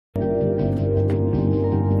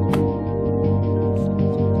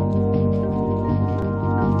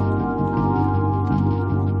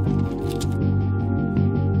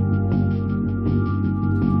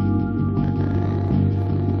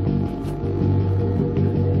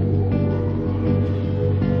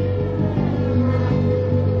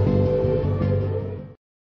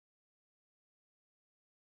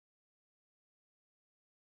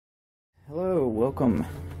welcome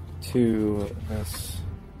to this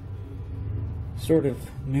sort of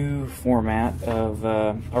new format of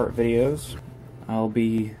art videos. I'll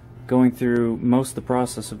be going through most of the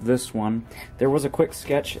process of this one. There was a quick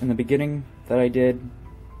sketch in the beginning that I did.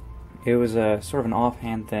 It was a sort of an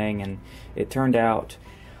offhand thing, and it turned out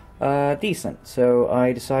decent, so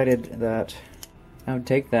I decided that I would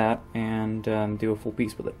take that and do a full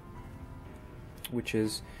piece with it, which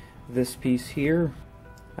is this piece here.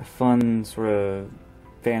 A fun sort of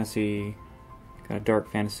fantasy, kind of dark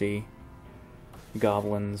fantasy,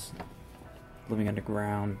 goblins living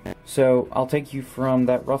underground. So I'll take you from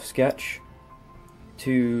that rough sketch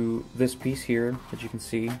to this piece here that you can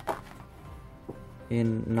see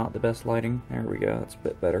in not the best lighting. There we go, that's a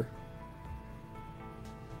bit better.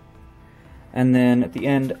 And then at the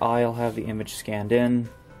end I'll have the image scanned in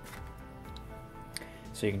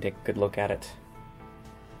so you can take a good look at it.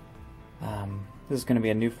 This is going to be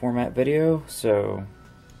a new format video, so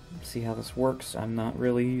see how this works. I'm not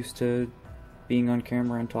really used to being on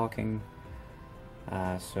camera and talking,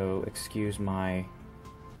 so excuse my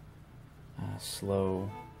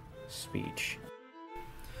slow speech.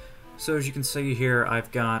 So as you can see here,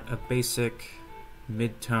 I've got a basic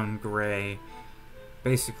mid-tone gray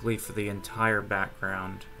basically for the entire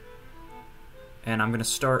background, and I'm going to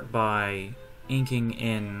start by inking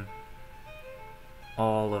in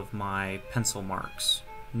all of my pencil marks.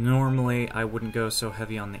 Normally I wouldn't go so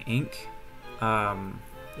heavy on the ink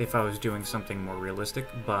if I was doing something more realistic,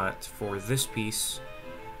 but for this piece,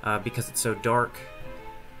 because it's so dark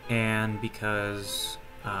and because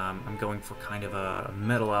I'm going for kind of a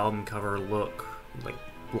metal album cover look, like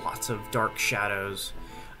lots of dark shadows,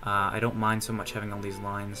 I don't mind so much having all these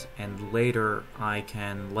lines, and later I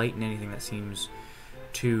can lighten anything that seems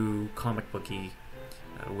too comic booky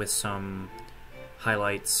with some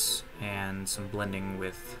highlights and some blending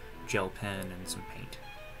with gel pen and some paint.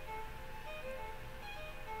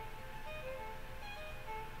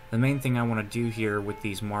 The main thing I want to do here with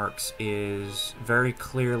these marks is very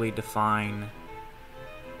clearly define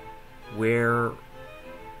where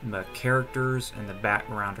the characters and the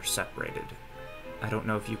background are separated. I don't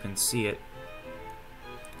know if you can see it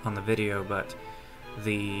on the video, but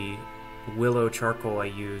the willow charcoal I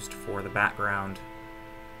used for the background,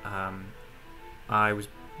 I was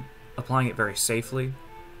applying it very safely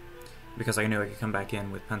because I knew I could come back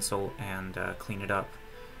in with pencil and clean it up,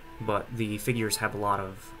 but the figures have a lot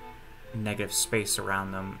of negative space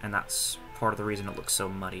around them, and that's part of the reason it looks so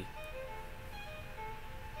muddy.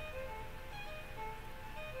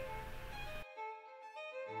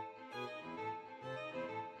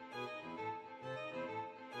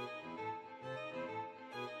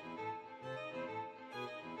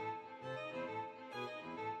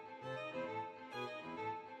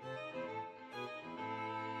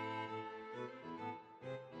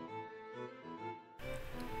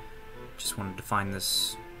 Just wanted to find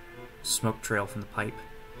this smoke trail from the pipe.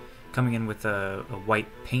 Coming in with a white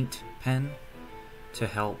paint pen to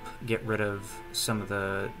help get rid of some of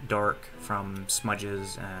the dark from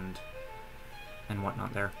smudges and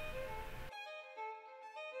whatnot there.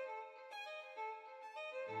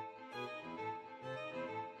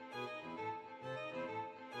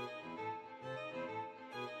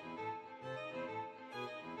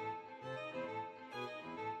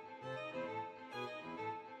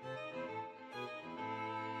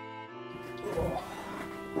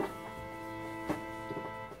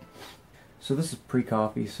 So this is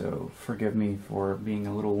pre-coffee, so forgive me for being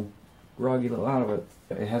a little groggy, a little out of it.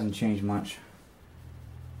 It hasn't changed much.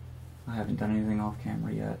 I haven't done anything off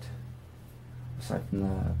camera yet, aside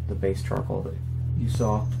from the base charcoal that you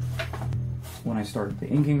saw when I started the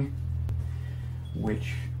inking,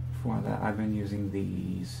 which for that I've been using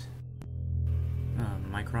these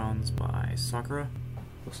Microns by Sakura,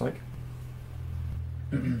 looks like.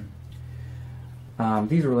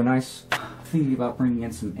 These are really nice. Thinking about bringing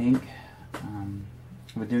in some ink.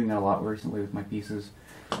 I've been doing that a lot recently with my pieces.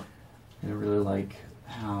 I really like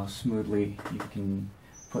how smoothly you can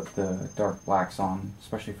put the dark blacks on,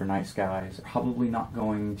 especially for night skies. Probably not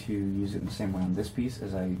going to use it in the same way on this piece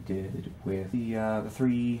as I did with the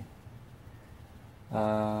three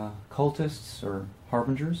cultists or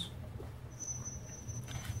harbingers.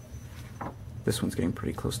 This one's getting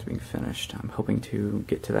pretty close to being finished. I'm hoping to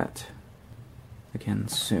get to that again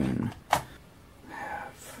soon.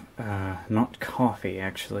 Not coffee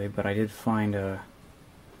actually, but I did find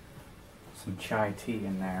some chai tea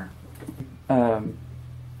in there. I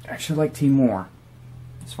actually like tea more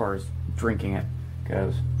as far as drinking it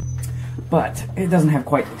goes, but it doesn't have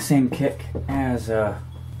quite the same kick as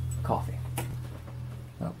coffee.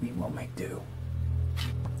 But we will make do.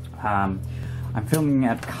 I'm filming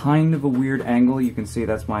at kind of a weird angle. You can see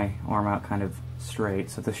that's my arm out kind of straight,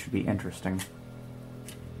 so this should be interesting.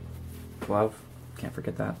 Glove, can't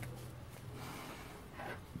forget that.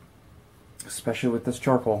 Especially with this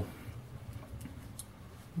charcoal.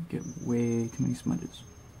 Get way too many smudges.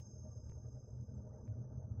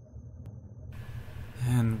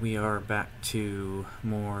 And we are back to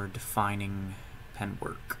more defining pen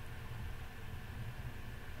work.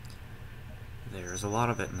 There's a lot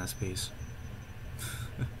of it in this piece.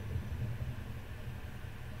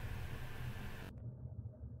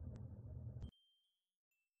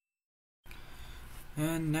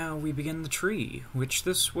 And now we begin the tree, which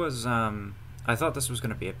this was, I thought this was going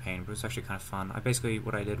to be a pain, but it was actually kind of fun.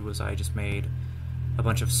 What I did was I just made a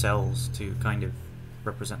bunch of cells to kind of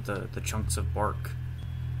represent the chunks of bark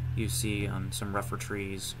you see on some rougher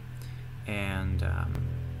trees, and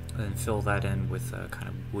then fill that in with a kind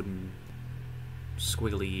of wooden,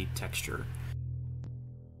 squiggly texture.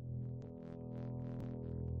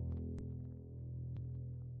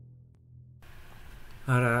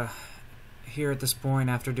 But here at this point,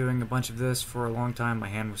 after doing a bunch of this for a long time, my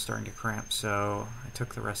hand was starting to cramp, so I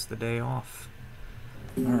took the rest of the day off.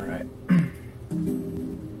 Alright.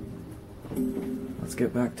 Let's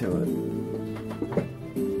get back to it.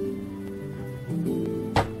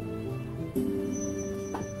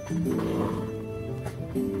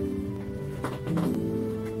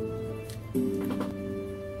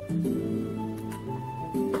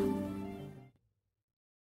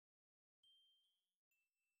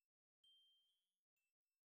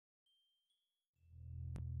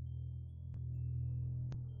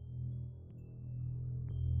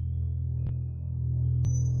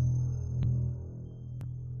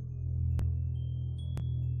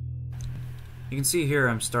 You can see here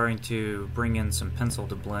I'm starting to bring in some pencil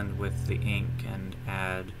to blend with the ink and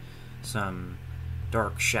add some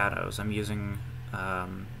dark shadows. I'm using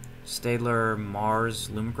Staedtler Mars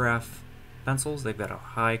Lumograph pencils. They've got a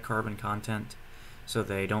high carbon content, so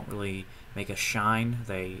they don't really make a shine.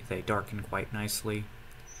 They darken quite nicely,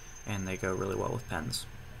 and they go really well with pens.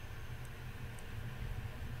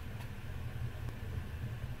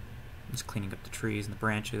 Just cleaning up the trees and the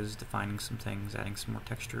branches, defining some things, adding some more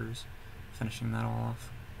textures. Finishing that all off.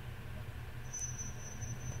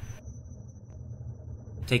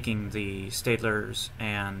 Taking the Staedtlers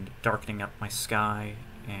and darkening up my sky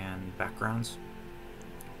and backgrounds.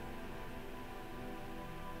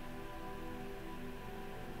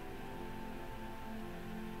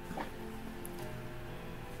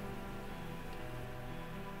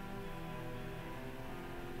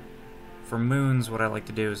 For moons, what I like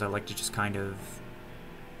to do is I like to just kind of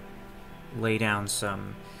lay down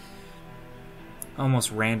some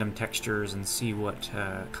almost random textures and see what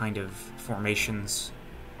kind of formations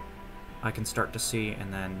I can start to see,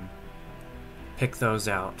 and then pick those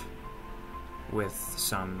out with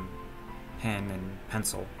some pen and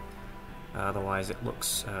pencil. Otherwise it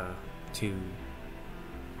looks too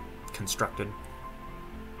constructed.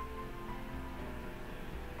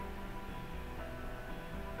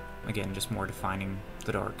 Again, just more defining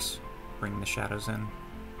the darks, bringing the shadows in.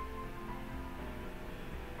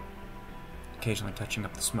 Occasionally touching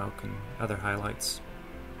up the smoke and other highlights.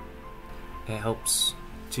 It helps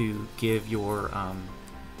to give your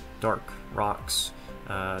dark rocks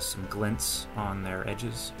some glints on their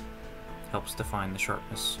edges. Helps define the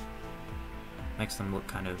sharpness. Makes them look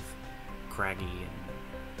kind of craggy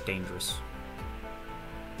and dangerous.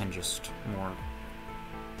 And just more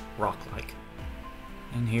rock-like.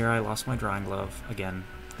 And here I lost my drawing glove again.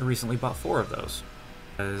 I recently bought 4 of those.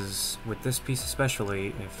 Because with this piece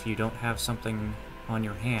especially, if you don't have something on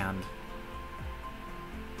your hand,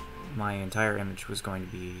 my entire image was going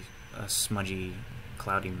to be a smudgy,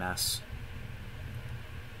 cloudy mess.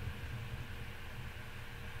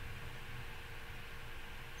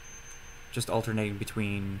 Just alternating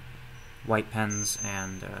between white pens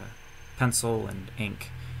and pencil and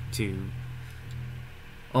ink to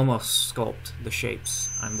almost sculpt the shapes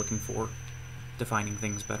I'm looking for, defining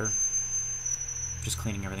things better. Just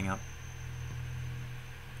cleaning everything up.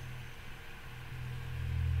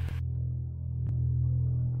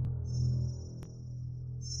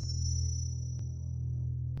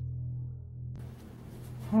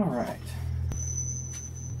 Alright.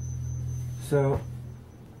 So,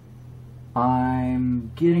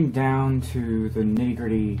 I'm getting down to the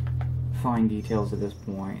nitty-gritty fine details at this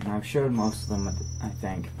point, and I've showed most of them, I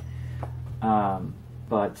think.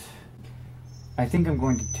 But I think I'm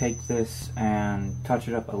going to take this and touch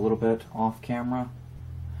it up a little bit off camera.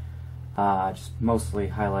 Just mostly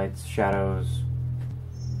highlights, shadows,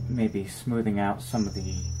 maybe smoothing out some of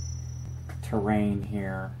the terrain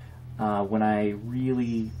here. When I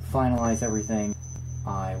really finalize everything,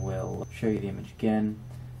 I will show you the image again.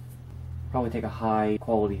 Probably take a high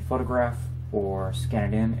quality photograph or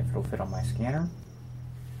scan it in if it'll fit on my scanner.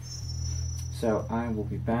 So I will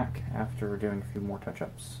be back after doing a few more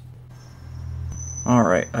touch-ups.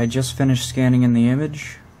 Alright, I just finished scanning in the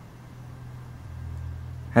image.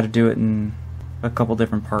 Had to do it in a couple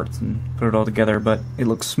different parts and put it all together, but it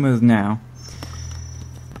looks smooth now.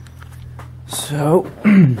 So,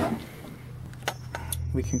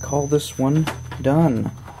 we can call this one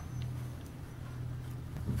done.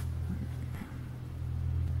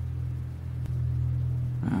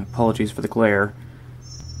 Apologies for the glare.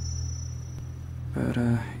 But,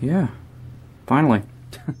 yeah. Finally.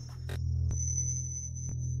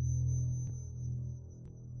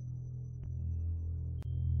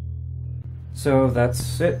 So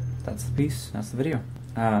that's it. That's the piece. That's the video.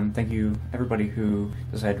 Thank you everybody who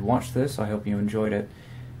decided to watch this. I hope you enjoyed it.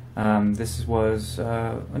 This was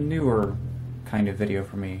a newer kind of video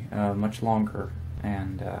for me, much longer,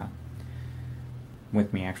 and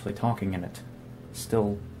with me actually talking in it.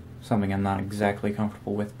 Still something I'm not exactly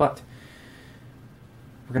comfortable with, but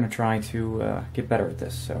we're going to try to get better at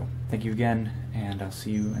this. So thank you again, and I'll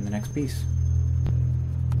see you in the next piece.